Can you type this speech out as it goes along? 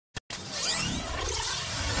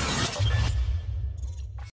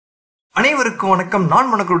அனைவருக்கும் வணக்கம். நான்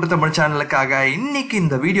CryptoTamil சேனலுக்காக இன்னைக்கு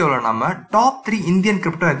இந்த வீடியோல நம்ம top 3 Indian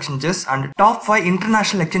crypto exchanges and top 5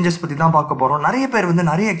 international exchanges பத்தி தான் பார்க்க போறோம். நிறைய பேர்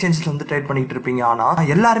நிறைய எக்ஸ்சேஞ்சஸ்ல ட்ரேட் பண்ணிட்டு இருப்பீங்க. ஆனா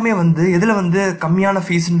எல்லாருமே எதுல கம்மியான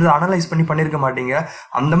ஃபீஸ்ன்றது அனலைஸ் பண்ணிருக்க மாட்டீங்க.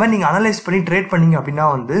 அந்த மாதிரி நீங்க அனலைஸ் பண்ணி ட்ரேட் பண்ணீங்க அப்படின்னா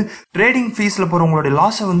ட்ரேடிங் ஃபீஸ்ல போற உங்களுடைய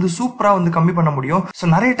லாஸை சூப்பரா கம்மி பண்ண முடியும்.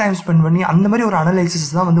 ஸோ நிறைய டைம் ஸ்பெண்ட் பண்ணி அந்த மாதிரி ஒரு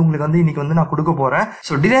அனலைசிஸ் தான் உங்களுக்கு இன்னைக்கு நான் கொடுக்க போறேன்.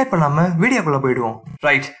 ஸோ டிலே பண்ணாம வீடியோக்குள்ள போயிடுவோம்.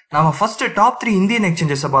 ரைட், நம்ம ஃபர்ஸ்ட் டாப் 3 இந்தியன்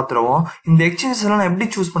எக்ஸ்சேஞ்சஸ் பார்த்துருவோம். இந்த எக்ஸ்சேஞ்சஸ் எல்லாம் எப்படி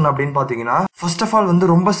சூஸ் பண்ண அப்படின்னு பாத்தீங்கன்னா, ஃபர்ஸ்ட் ஆஃப் ஆல்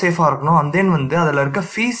ரொம்ப சேஃபா இருக்கணும். அண்ட் தென் அதுல இருக்க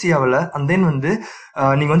ஃபீஸ் எவ்வளவு, அண்ட் தென்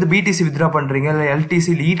நீங்க பிடிசி வித்ரா பண்றீங்க, இல்ல எல்டிசி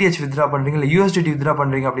இல்ல இடிஹெச் வித்ரா பண்றீங்க, இல்ல யூஎஸ்டிடி வித்ரா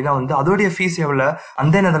பண்றீங்க அப்படின்னா அதோடைய ஃபீஸ் எவ்வளவு,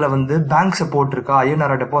 அண்ட் தென் அதுல பேங்க் சப்போர்ட் இருக்கா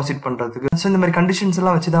ஐஎன்ஆர் டெபாசிட் பண்றதுக்கு. ஸோ இந்த மாதிரி கண்டிஷன்ஸ்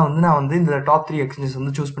எல்லாம் வச்சுதான் நான் இந்த டாப் 3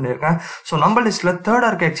 எக்ஸ்சேஞ்சஸ் சூஸ் பண்ணியிருக்கேன். ஸோ நம்ம லிஸ்ட்ல தேர்டா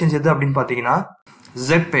இருக்க எக்ஸ்சேஞ்ச் எது அப்படின்னு பாத்தீங்கன்னா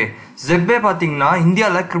ZPay பாத்தீங்கன்னா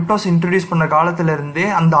இந்தியால கிரிப்டோஸ் இன்ட்ரோடியூஸ் பண்ண காலத்துல இருந்தே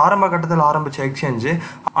அந்த ஆரம்ப கட்டத்தில் ஆரம்பிச்ச எக்ஸ்சேஞ்ச்.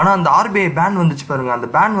 ஆனா அந்த RBI பேன் வந்துச்சு பாருங்க. அந்த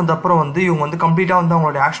பேன் வந்த அப்புறம் இவங்க கம்ப்ளீட்டா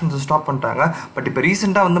அவங்களோட ஆக்ஷன்ஸ் ஸ்டாப் பண்ணிட்டாங்க. பட் இப்போ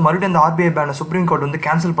ரீசெண்டா மறுபடியும் அந்த RBI பேனை சுப்ரீம் கோர்ட்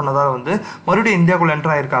கேன்சல் பண்ணதால மறுபடியும் இந்தியாக்குள்ள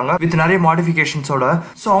என்டர் ஆயிருக்காங்க வித் நிறைய மாடிஃபிகேஷன்ஸோட.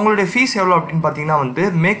 ஸோ அவங்களுடைய ஃபீஸ் எவ்வளவு அப்படின்னு பாத்தீங்கன்னா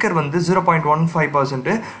மேக்கர் 0.15%,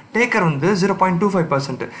 டேக்கர்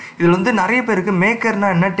 0.25%. இதுல நிறைய பேருக்கு மேக்கர்னா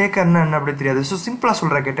என்ன டேக்கர்னா என்ன அப்படி தெரியாது. ஸோ சிம்பிளா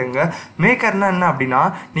சொல்ற கேட்டுங்க, மேக்கர்னா என்ன அப்படின்னா,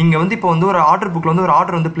 நீங்க இப்போ ஒரு ஆர்டர் புக்ல ஒரு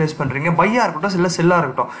ஆர்டர் பிளேஸ் பண்றீங்க. பையா இருக்கட்டும் இல்ல செல்லா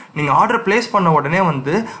இருக்கட்டும், நீங்க ஆர்டர் பிளேஸ் பண்ண உடனே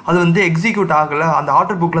அது எக்ஸிக்யூட் ஆகல, அந்த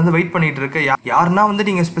ஆர்டர் புக்ல வெயிட் பண்ணிட்டு இருக்கு. யாருன்னா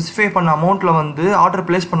நீங்க ஸ்பெசிஃபை பண்ண அமௌண்ட்ல ஆர்டர்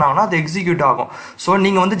பிளேஸ் பண்ணாங்கன்னா அது எக்ஸிக்யூட் ஆகும். ஸோ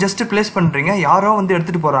நீங்க ஜஸ்ட் பிளேஸ் பண்றீங்க, யாரோ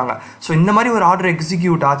எடுத்துட்டு போறாங்க. ஸோ இந்த மாதிரி ஒரு ஆர்டர்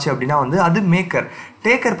எக்ஸிக்யூட் ஆச்சு அப்படின்னா அது மேக்கர்.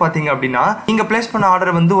 டேக்கர் பாத்தீங்க அப்படின்னா, நீங்க பிளேஸ் பண்ண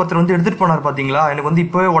ஆர்டர் ஒருத்தர் எடுத்துட்டு போனார் பாத்தீங்களா, எனக்கு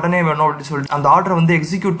இப்பவே உடனே வேணும் அப்படின்னு சொல்லிட்டு அந்த ஆர்டர்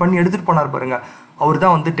எக்ஸிக்யூட் பண்ணி எடுத்துட்டு போனார் பாருங்க, அவர்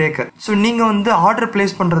தான் டேக்கர். ஸோ நீங்க ஆர்டர்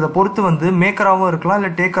பிளேஸ் பண்றதை பொறுத்து மேக்கராகவும் இருக்கலாம் இல்ல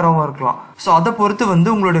டேக்கராகவும் இருக்கலாம். ஸோ அதை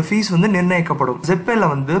பொறுத்து உங்களுடைய ஃபீஸ் நிர்ணயிக்கப்படும். ZPayல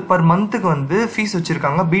பர் மந்த்துக்கு ஃபீஸ்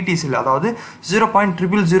வச்சிருக்காங்க பிடிசியில், அதாவது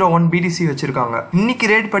 0.0001 பிடிசி வச்சிருக்காங்க. இன்னைக்கு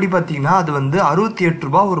ரேட் படி பாத்தீங்கன்னா அது 68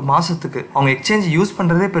 ரூபாய் ஒரு மாசத்துக்கு. அவங்க எக்ஸ்சேஞ்ச் யூஸ்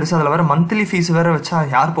பண்றதே பெருசா, அதுல வேற மந்த்லி ஃபீஸ் வேற வச்சா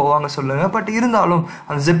யார் போவாங்க சொல்லுங்க. பட் இருந்தாலும்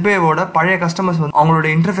அந்த ZPayவோட பழைய கஸ்டமர்ஸ் அவங்களோட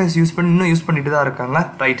இன்டர்ஃபேஸ் யூஸ் பண்ணி இன்னும் யூஸ் பண்ணிட்டு தான் இருக்காங்க.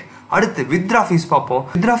 ரைட், அடுத்து வித்ரா ஃபீஸ் பார்ப்போம்.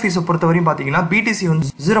 வித்ரா ஃபீஸை பொறுத்தவரையும் பாத்தீங்கன்னா பிடிசி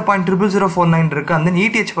 0.00049 இருக்கு, அந்த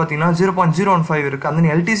இடிஹெச் பாத்தீங்கன்னா 0.015 இருக்கு, அந்த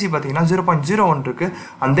எல்டிசி பாத்தீங்கன்னா 0.01 இருக்கு,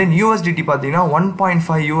 அண்ட் தென் யூஎஸ்டிடி பாத்தீங்கன்னா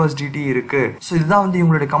 1.5 யூஎஸ்டிடி இருக்கு. ஸோ இதுதான்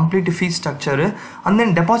இவங்களுடைய complete fees structure. And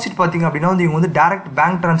then deposit பாத்தீங்க அப்படின்னா இவங்க டைரக்ட்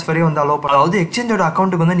பேங்க் டிரான்ஸ்ஃபரே அலோவ் பண்ண, அதாவது எக்ஸ்சேஞ்சோட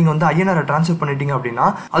அக்கௌண்ட்டுக்கு நீங்க ஐஎன்ஆர் ட்ரான்ஸ்ஃபர் பண்ணிட்டீங்க அப்படின்னா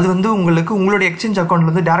அது உங்களுக்கு உங்களுடைய எக்ஸ்சேஞ்ச்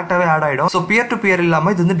அக்கௌண்ட்ல டேரக்டாவே ஆட் ஆயிடும். ஸோ பியர் டு பியர்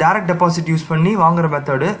இல்லாம இது டைரக்ட் டெபாசிட் யூஸ் பண்ணி வாங்குற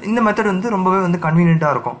மெத்தட். இந்த மெத்தட் ரொம்பவே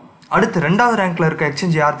கன்வீனியன்ட்டா இருக்கும். அடுத்து ரெண்டாவது ரேங்க்ல இருக்க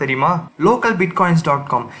எக்ஸ்சேஞ்ச் யார் தெரியுமா?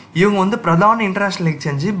 localbitcoins.com. இவங்க பிரதான இன்டர்நேஷனல்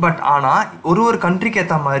எக்ஸ்சேஞ்ச். பட் ஆனா ஒரு கண்ட்ரிக்கு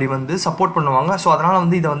ஏற்ற மாதிரி சப்போர்ட் பண்ணுவாங்க. ஸோ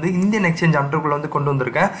அதனால இதை இந்தியன் எக்ஸ்சேஞ்ச் அண்டருக்குள்ள கொண்டு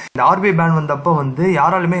வந்திருக்கேன். இந்த RBI பேன் வந்தப்போ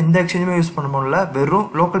யாராலுமே எந்த எக்ஸ்சேஞ்சுமே யூஸ் பண்ண முடியல, வெறும்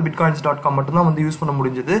localbitcoins.com மட்டும் தான் யூஸ் பண்ண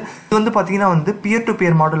முடிஞ்சது. இது பாத்தீங்கன்னா பியர் டு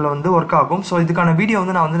பியர் மாடல்ல ஒர்க் ஆகும். ஸோ இதுக்கான வீடியோ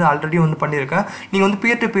நான் ஆல்ரெடி பண்ணியிருக்கேன். நீங்க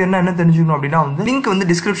பியர் டு பியர்னா என்ன தெரிஞ்சுக்கணும் அப்படின்னா லிங்க்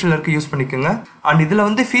டிஸ்கிரிப்ஷன்ல இருக்கு, யூஸ் பண்ணிக்கோங்க. அண்ட்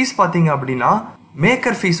இதுல ஃபீஸ் பாத்தீங்க அப்படின்னா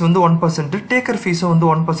maker fees 1%, taker fees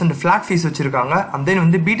 1% flat fees வச்சிருக்காங்க. அண்ட்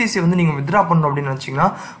தென் பிடிசி நீங்க வித்ரா பண்ணணும் அப்படின்னு நினைச்சீங்கன்னா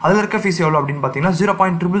அதுல இருக்க ஃபீஸ் எவ்வளவு அப்படின்னு பாத்தீங்கன்னா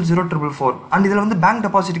 0.00044. அண்ட் இதுல பேங்க்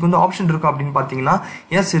டெபாசிட்க்கு ஆப்ஷன் இருக்கு அப்படின்னு பாத்தீங்கன்னா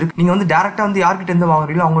எஸ் இருக்கு. நீங்க டேரக்டா யார்கிட்ட இருந்து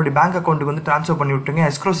வாங்குறீங்களோ அவங்களுடைய பேங்க் அக்கௌண்ட்டுக்கு ட்ரான்ஸ்ஃபர் பண்ணி விட்டுருங்க.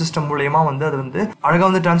 எஸ்க்ரோ சிஸ்டம் மூலமா அது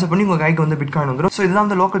அழகா ட்ரான்ஸ்ஃபர் பண்ணி உங்க கைக்கு பிட்காயின் வந்துடும். ஸோ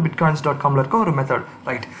இதுதான் localbitcoins.comல இருக்க ஒரு மெத்தட்.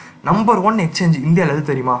 ரைட், நம்பர் 1 எக்ஸ்சேஞ்ச் இந்தியாவில் எது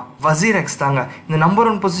தெரியுமா? WazirX தாங்க. இந்த நம்பர்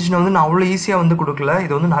 1 பொசிஷன் நான் அவ்வளோ ஈஸியா கொடுக்கல,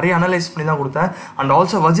 இது நிறைய அனலைஸ் பண்ணி தான் கொடுத்தேன். அண்ட்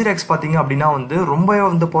ஆல்சோ WazirX பாத்தீங்க அப்படின்னா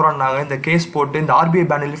ரொம்பவே போராடினாங்க. இந்த கேஸ் போட்டு இந்த RBI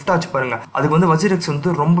பேன் லிஃப்ட் ஆச்சு பாருங்க, அதுக்கு WazirX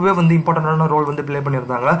ரொம்பவே இம்பார்ட்டன்டான ரோல் பிளே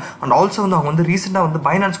பண்ணியிருந்தாங்க. அண்ட் ஆல்சோ அவங்க ரீசெண்டா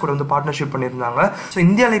பைனான்ஸ் கூட பார்ட்னர்ஷிப் பண்ணியிருந்தாங்க. ஸோ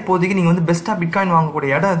இந்தியாவில் இப்போதைக்கு நீங்க பெஸ்டா பிட்காயின்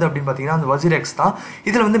வாங்கக்கூடிய இடம் எது அப்படின்னு பாத்தீங்கன்னா அந்த WazirX தான்.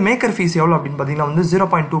 இதுல மேக்கர் ஃபீஸ் எவ்வளவு அப்படின்னு பாத்தீங்கன்னா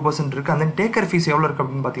 0.2% இருக்கு. அந்த டேக்கர் ஃபீஸ் எவ்வளவு இருக்கு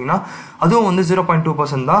அப்படின்னு பாத்தீங்கன்னா அதுவும்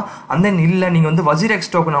 0.2% தான். அண்ட் தென் இல்ல நீங்க WazirX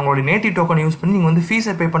டோக்கன் அவங்களோட நேட்டிவ் டோக்கன் யூஸ் பண்ணி நீங்க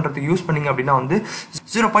ஃபீஸை பே பண்றதுக்கு யூஸ் பண்ணீங்க அப்படின்னா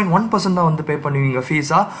 0.1% தான் பே பண்ணுவீங்க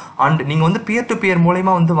ஃபீஸா. அண்ட் நீங்க பியர் டு பியர்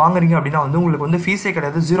மூலமா வாங்குறீங்க அப்படின்னா உங்களுக்கு ஃபீஸே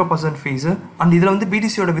கிடையாது, 0% ஃபீஸ். அண்ட் இதுல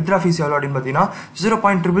பிடிசியோட வித்ரா ஃபீஸ் எவ்வளவு அப்படின்னு பாத்தீங்கன்னா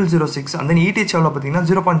 0.0006. அந்த இடிஹெச் எவ்வளவு பாத்தீங்கன்னா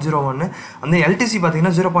 0.01, அந்த எல்டிசி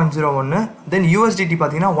பாத்தீங்கன்னா 0.01, தென் யூஎஸ்டிடி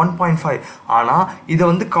பாத்தீங்கன்னா 1.5. ஆனா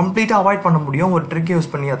இதை கம்ப்ளீட்டா அவாய்ட் பண்ண முடியும் ஒரு ட்ரிக்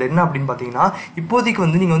யூஸ் பண்ணி. அது என்ன அப்படின்னு பாத்தீங்கன்னா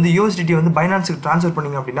இப்போதைக்கு நீங்க USDT பைனான்ஸுக்கு ட்ரான்ஸ்ஃபர்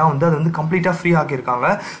பண்ணீங்க அப்படின்னா அப்படின்னா வந்து அது வந்து கம்ப்ளீட்டாக ஃப்ரீ ஆக்கியிருக்காங்க.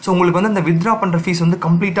 ஸோ உங்களுக்கு வந்து அந்த வித்ரா பண்ணுற ஃபீஸ் வந்து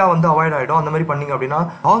கம்ப்ளீட்டாக வந்து அவாய்ட் ஆகிடும் அந்த மாதிரி பண்ணிங்க அப்படின்னா.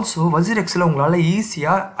 ஆல்சோ வசிரெக்ஸில் உங்களால்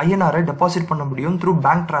ஈஸியாக ஐஎன்ஆரை டெபாசிட் பண்ண முடியும் த்ரூ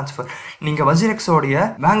பேங்க் ட்ரான்ஸ்ஃபர். நீங்கள் வசிரெக்ஸோடைய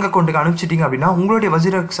பேங்க் அக்கௌண்ட்டுக்கு அனுப்பிச்சிட்டிங்க அப்படின்னா உங்களுடைய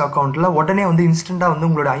வசிரெக்ஸ் அக்கௌண்ட்டில் உடனே வந்து இன்ஸ்டண்ட்டாக வந்து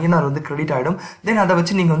உங்களோட ஐஎன்ஆர் வந்து கிரெடிட் ஆகிடும். தென் அதை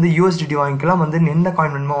வச்சு நீங்கள் வந்து USDT வாங்கிக்கலாம், வந்து என்ன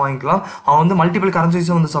காயின் வேணுமோ வாங்கிக்கலாம். அவங்க வந்து மல்டிபிள்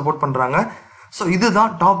கரன்சிஸும் வந்து சப்போர்ட் பண்ணுறாங்க. ஸோ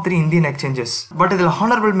இதுதான் டாப் 3 இந்தியன் எக்ஸ்சேஞ்சஸ். பட் இதில்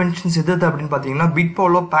ஹானரபிள் மென்ஷன்ஸ் எது அப்படின்னு பார்த்தீங்கன்னா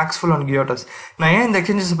பிட்போலோ, பாக்ஸ்ஃபுல் அண்ட் கியோட்டஸ். நான் ஏன் இந்த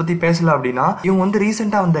எக்ஸ்சேஞ்சஸ் பற்றி பேசல அப்படின்னா இவங்க வந்து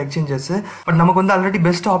ரீசெண்டாக வந்த எக்ஸ்சேஞ்சஸ். பட் நமக்கு வந்து ஆல்ரெடி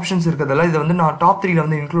பெஸ்ட் ஆப்ஷன்ஸ் இருக்கிறதால இதை வந்து நான் டாப் 3ல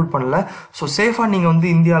வந்து இன்க்ளூட் பண்ணல. ஸோ சேஃபாக நீங்கள் வந்து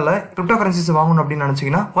இந்தியாவில் கிரிப்டோ கரன்சிஸ் வாங்கணும் அப்படின்னு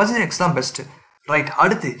நினச்சிங்கன்னா வசிரெக்ஸ் தான் பெஸ்ட்டு. ரைட்.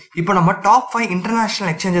 அடுத்து இப்போ நம்ம டாப் 5 இன்டர்நேஷனல்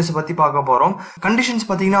எக்ஸ்சேஞ்சஸ் பற்றி பார்க்க போகிறோம். கண்டிஷன்ஸ்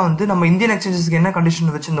பார்த்தீங்கன்னா வந்து நம்ம இந்தியன் எக்ஸ்சேஞ்சஸ்க்கு என்ன கண்டிஷன்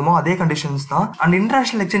வச்சிருந்தோமோ அதே கண்டிஷன்ஸ் தான். அண்ட்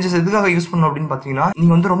இன்டர்நேஷனல் எக்ஸ்சேஞ்சஸ் எதுக்காக யூஸ் பண்ணணும் அப்படின்னு பார்த்தீங்கன்னா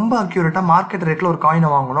நீங்கள் வந்து ரொம்ப அக்யூரேட்டாக மார்க்கெட் ரேட்டில் ஒரு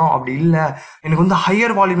காயினை வாங்கணும், அப்படி இல்லை எனக்கு வந்து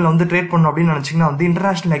ஹையர் வால்யூமில் வந்து ட்ரேட் பண்ணணும் அப்படின்னு நினச்சிங்கன்னா வந்து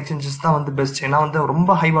இன்டர்நேஷனல் எக்ஸ்சேஞ்சஸ் தான் வந்து பெஸ்ட். ஏன்னா வந்து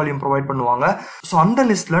ரொம்ப ஹை வால்யூம் ப்ரொவைட் பண்ணுவாங்க. ஸோ அந்த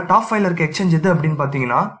லிஸ்ட்டில் டாப் 5ல இருக்க எக்ஸ்சேஞ்ச் எது அப்படின்னு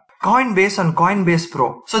பார்த்தீங்கன்னா Coinbase and Coinbase Pro.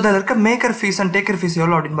 So இதில் இருக்க maker fees and taker fees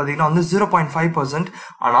எவ்வளோ அப்படின்னு பார்த்தீங்கன்னா வந்து 0.5%.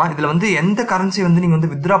 ஆனால் இதில் வந்து எந்த கரன்சி வந்து நீங்கள்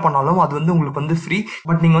வந்து வித்ரா பண்ணாலும் அது வந்து உங்களுக்கு வந்து ஃப்ரீ.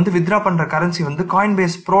 பட் நீங்கள் வந்து வித்ரா பண்ணுற கரன்சி வந்து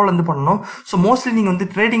Coinbase Proலேருந்து பண்ணணும். ஸோ மோஸ்ட்லி நீங்கள் வந்து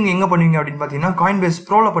ட்ரேடிங் எங்கே பண்ணுவீங்க அப்படின்னு பார்த்தீங்கன்னா Coinbase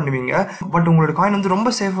Proல பண்ணுவீங்க. பட் உங்களோட காயின் வந்து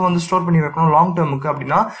ரொம்ப சேஃபாக வந்து ஸ்டோர் பண்ணி வைக்கணும் லாங் டேர்முக்கு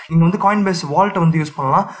அப்படின்னா நீங்கள் வந்து Coinbase வால்ட்டை வந்து யூஸ்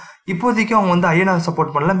பண்ணலாம். இப்போதைக்கு அவங்க வந்து ஐஎன்ஆர்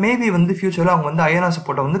சப்போர்ட் பண்ணல, மேபி வந்து ஃபியூச்சரில் அவங்க வந்து ஐஎன்ஆர்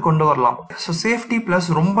சப்போர்ட்டை வந்து கொண்டு வரலாம். ஸோ சேஃப்டி ப்ளஸ்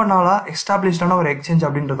ரொம்ப நாளாக எஸ்டாப்ளிஷ்டான ஒரு எக்ஸ்சேஞ்ச்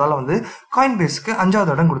அப்படின்றதால வந்து காயின்பேஸ்க்கு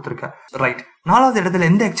 5வது இடம் கொடுத்துருக்கேன். ரைட். 4வது இடத்துல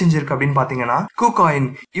எந்த எக்ஸ்சேஞ்ச் இருக்கு அப்படின்னு பாத்தீங்கன்னா KuCoin.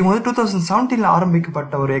 இவங்க வந்து 2017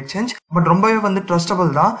 ஆரம்பிக்கப்பட்ட ஒரு எக்ஸ்சேஞ்ச். பட் ரொம்பவே வந்து ட்ரஸ்டபிள்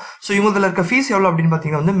தான். ஸோ இவங்கல இருக்க ஃபீஸ் எவ்வளவு அப்படின்னு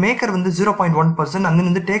பாத்தீங்கன்னா வந்து மேக்கர் வந்து 0.1%, அங்க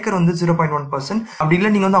வந்து டேக்கர் வந்து 0.1%. அப்படி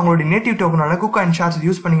இல்லை நீங்க வந்து அவங்களுடைய நேட்டிவ் டோக்கனால KuCoin ஷேர்ஸ்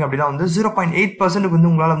யூஸ் பண்ணீங்க அப்படின்னா வந்து 0.8% வந்து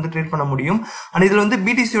உங்களால வந்து ட்ரேட் பண்ண முடியும். அண்ட் இதுல வந்து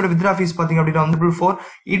BTCயோட வித்ரா ஃபீஸ் பாத்தீங்க அப்படின்னா வந்து 4,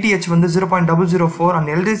 ETH வந்து 0.004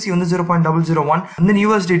 அண்ட் LTC வந்து 0.001 and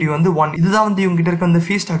USDT வந்து 1. இதுதான் வந்து இவங்க கிட்ட இருக்க வந்து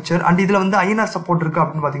ஃபீஸ் ஸ்ட்ரக்சர். அண்ட் இதுல வந்து ஐஎன்ஆர் சப்போர்ட் இருக்கு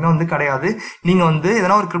அப்படின்னு பாத்தீங்கன்னா வந்து கிடையாது. நீங்க வந்து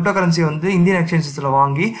எதனா ஒரு கிரிப்டோ கரன்சி வந்து இந்தியன் எக்ஸ்சேஞ்சஸ்ல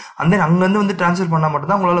வாங்கி அந்த அங்கிருந்து வந்து டிரான்ஸ்ஃபர் பண்ணா மட்டும்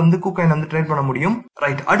தான் உங்களால வந்து KuCoin வந்து ட்ரேட் பண்ண முடியும்.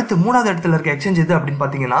 ரைட். அடுத்து 3வது இடத்துல இருக்க எக்ஸ்சேஞ்ச் எது அப்படின்னு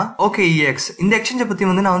பாத்தீங்கன்னா OKEX. இந்த எக்ஸ்சேஞ்சை பத்தி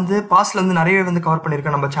வந்து நான் வந்து பாஸ்ட்ல வந்து நிறையவே வந்து கவர்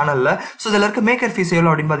பண்ணிருக்கேன் நம்ம சேனல்ல. ஸோ இதுல இருக்க மேக்கர் ஃபீஸ்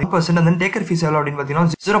எவ்வளவு அப்படின்னு பாத்தீங்கன்னா 10%, டேக்கர் ஃபீஸ் எவ்வளவு அப்படின்னு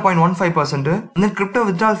பாத்தீங்கன்னா 0.15%. அந்த கிரிப்டோ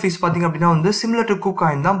வித்ட்ரால் ஃபீஸ் பாத்தீங்க அப்படின்னா வந்து சிமிலர் டு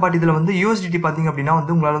KuCoin தான். பட் இதுல வந்து USDT பாத்தீங்க அப்படின்னா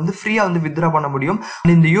வந்து உங்களால வந்து ஃப்ரீயா வந்து வித்ரா பண்ண முடியும்.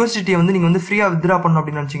 இந்த USDT வந்து நீங்க வந்து ஃப்ரீயா வித்ரா பண்ணணும்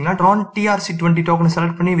அப்படின்னு நினைச்சீங்கன்னா Tron TRC20 டோக்கன்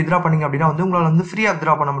செலக்ட் பண்ணி வித்ரா பண்ணீங்க அப்படின்னா வந்து உங்களால வந்து ஃப்ரீயா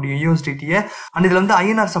வித்ரா பண்ண முடியும் USDT. அண்ட் இதுல வந்து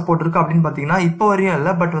ஐஎன்ஆர் சப்போர்ட் இருக்கு அப்படின்னு பாத்தீங்கன்னா இப்போ வரையும்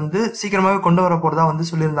இல்லை, பட் வந்து சீக்கிரமாவே கொண்டு வர போறதா வந்து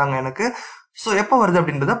சொல்லியிருந்தாங்க எனக்கு. ஸோ எப்போ வருது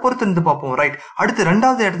அப்படின்றத பொறுத்து இருந்து பார்ப்போம். ரைட். அடுத்து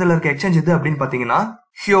 2வது இடத்துல இருக்க எக்ஸ்சேஞ்ச் எது அப்படின்னு பாத்தீங்கன்னா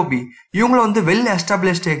Huobi. இவங்களும் வந்து வெல்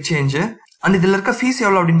எஸ்டாப்ளிஷ்ட் எக்ஸ்சேஞ்ச். அண்ட் இதுல இருக்க ஃபீஸ்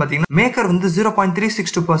எவ்வளவு அப்படின்னு பாத்தீங்கன்னா மேக்கர் வந்து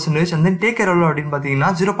 0.362% and then டேக்கர் எவ்வளவு அப்படின்னு பாத்தீங்கன்னா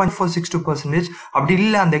 0.462%. அப்படி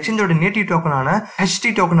இல்ல அந்த எக்ஸ்சேஞ்சோட நேட்டிவ் டோக்கனான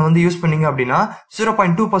HT டோக்கனை வந்து யூஸ் பண்ணீங்க அப்படின்னா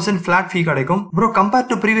 0.2% ஃபிளாட் ஃபீ கிடைக்கும். Bro compare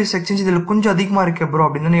to previous exchange இதுல கொஞ்சம் அதிகமா இருக்கு ப்ரோ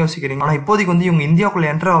அப்படின்னு தானே யோசிக்கிறீங்க. ஆனா இப்போதைக்கு வந்து இவங்க இந்தியாவுக்குள்ள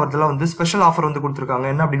என்டர் ஆகிறதுல வந்து ஸ்பெஷல் ஆஃபர் வந்து கொடுத்துருக்காங்க.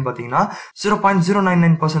 என்ன அப்படின்னு பாத்தீங்கன்னா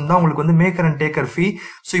 0.099% தான் உங்களுக்கு வந்து maker and taker fee.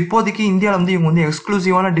 So இப்போதைக்கு இந்தியாவில் வந்து இவங்க வந்து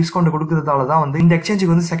எக்ஸ்க்ளூசிவான டிஸ்கவுண்ட் கொடுக்கறதால தான் வந்து இந்த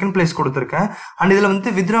எக்ஸ்சேஞ்சுக்கு வந்து செகண்ட் பிளேஸ் கொடுத்துருக்கேன். அண்ட் இதுல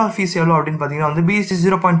வந்து வித்ட்ரால் ஃபீஸ் எவ்வளவு பாத்தீங்கன்னா வந்து BSC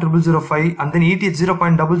 0.005 and then ETH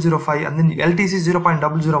 0.005 and then LTC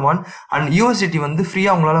 0.001 and USDT வந்து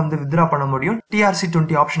ஃப்ரீயா உங்களால வந்து வித்ரா பண்ண முடியும்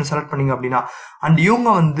TRC20 ஆப்ஷன் செலக்ட் பண்ணீங்க அப்படின்னா. அண்ட் இவங்க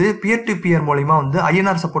வந்து பியர் டு பியர் மூலமா வந்து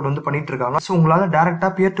ஐஎன்ஆர் சப்போர்ட் வந்து பண்ணிட்டு இருக்காங்க. ஸோ உங்களால டைரக்டா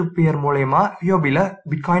பியர் டு பியர் மூலமா Huobiல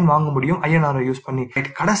பிட்காயின் வாங்க முடியும் ஐஎன்ஆர் யூஸ் பண்ணி.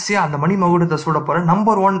 கடைசியா அந்த மணி மகுடத்தை சூட போற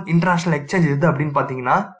நம்பர் 1 இன்டர்நேஷனல் எக்ஸ்சேஞ்ச் எது அப்படின்னு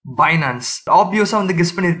பாத்தீங்கன்னா Binance. ஆப்வியஸா வந்து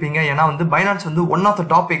கெஸ் பண்ணிருப்பீங்க. ஏன்னா வந்து Binance வந்து one of the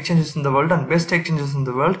top exchanges in the world and best exchanges in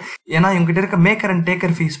the world. ஏன்னா இவங்க கிட்ட இருக்க மேக்கர் அண்ட்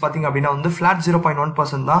டேக்கர் ஃபீஸ் பாத்தீங்க அப்படின்னா வந்து ஃபிளாட்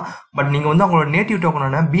 0.1% தான். பட் நீங்க வந்து அவங்களோட நேட்டிவ்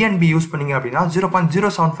டோக்கனான BNB யூஸ் பண்ணீங்க அப்படின்னா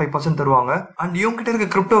 0.075% தருவாங்க. அண்ட் இவங்க கிட்ட இருக்க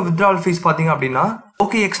கிரிப்டோ வித்ட்ரால் ஃபீஸ் பாத்தீங்க அப்படின்னா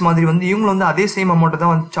OKEX மாதிரி வந்து இவங்க வந்து அதே சேம் அமௌண்ட்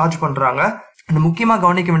தான் வந்து சார்ஜ் பண்றாங்க. அண்ட் முக்கியமா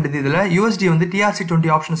கவனிக்க வேண்டியது இதுல USD வந்து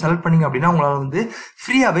TRC20 ஆப்ஷன் செலக்ட் பண்ணீங்க அப்படின்னா உங்களால வந்து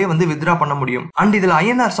ஃப்ரீயாவே வந்து வித்ரா பண்ண முடியும். அண்ட் இதுல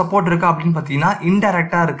ஐஎன்ஆர் சப்போர்ட் இருக்கு அப்படின்னு பாத்தீங்கன்னா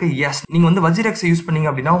இன்டைரக்டா இருக்கு. எஸ், நீங்க வந்து வஜிரெக்ஸ் யூஸ் பண்ணீங்க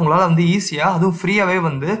அப்படின்னா உங்களால வந்து ஈஸியா அதுவும் ஃப்ரீயாவே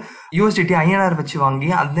வந்து USDT ஐஎன்ஆர் வச்சு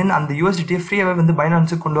வாங்கி தென் அந்த USDT ஃப்ரீயாவே வந்து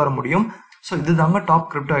பைனான்ஸுக்கு கொண்டு வர முடியும். ஸோ இதுதாங்க டாப்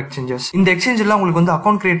கிரிப்டோ எக்ஸ்சேஞ்சஸ். இந்த எக்ஸ்சேஞ்சில் உங்களுக்கு வந்து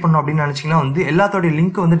அக்கௌண்ட் கிரியேட் பண்ணணும் அப்படின்னு நினைச்சீங்கன்னா வந்து எல்லாத்தோடைய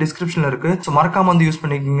லிங்க் வந்து டிஸ்கிரிப்ஷன்ல இருக்கு. ஸோ மறக்காம வந்து யூஸ்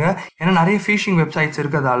பண்ணிக்கோங்க. ஏன்னா நிறைய ஃபிஷிங் வெப்சைட்ஸ்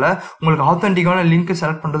இருக்கிறதால உங்களுக்கு ஆத்தென்டிக்கான லிங்க்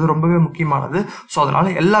செலக்ட் பண்றது ரொம்பவே முக்கியமானது. ஸோ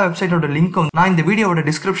அதனால எல்லா வெப்சைட்டோட லிங்க் நான் இந்த வீடியோட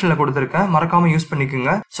டிஸ்கிரிப்ஷன்ல கொடுத்துருக்கேன், மறக்காம யூஸ்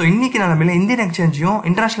பண்ணிக்கோங்க. ஸோ இன்னைக்கு நிலைமையில இந்தியன் எக்ஸ்சேஞ்சையும்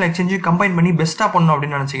இன்டர்நேஷனல் எக்ஸ்சேஞ்சையும் கம்பைன் பண்ணி பெஸ்ட்டா பண்ணணும்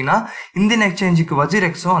அப்படின்னு நினைச்சீங்கன்னா இந்தியன் எக்ஸ்சேஞ்சுக்கு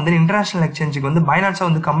வஜிரெக்ஸும் அந்த இன்டர்நேஷனல் எக்ஸ்சேஞ்சுக்கு வந்து பைனான்ஸை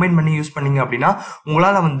வந்து கம்பைன் பண்ணி யூஸ் பண்ணீங்க அப்படின்னா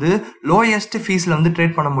உங்களால வந்து லோயஸ்ட் ஃபீஸ்ல வந்து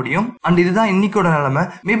ட்ரேட் பண்ண முடியும். அண்ட் இதுதான் இன்னைக்கோட நிலைமை.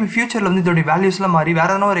 மேபி ஃபியூச்சர்ல வந்து இதோட வேல்யூஸ்லாம் மாறி வேற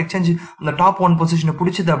ஏதாவது ஒரு எக்ஸ்சேஞ்ச் அந்த டாப் 1 பொசிஷனை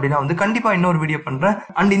பிடிச்சது அப்படின்னா வந்து கண்டிப்பா இன்னொரு வீடியோ பண்றேன்.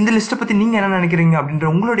 அண்ட் இந்த லிஸ்ட்டை பத்தி நீங்க என்ன நினைக்கிறீங்க அப்படின்ற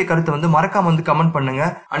உங்களுடைய கருத்தை வந்து மறக்காம வந்து கமெண்ட் பண்ணுங்க.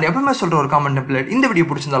 அண்ட் எப்பவுமே சொல்ற ஒரு காமெண்ட் டெம்ப்ளேட், இந்த வீடியோ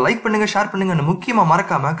பிடிச்சிருந்தா லைக் பண்ணுங்க, ஷேர் பண்ணுங்க, முக்கியமா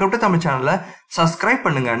மறக்காம கிரிப்டோ தமிழ் சேனலை சப்ஸ்கிரைப்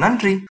பண்ணுங்க. நன்றி.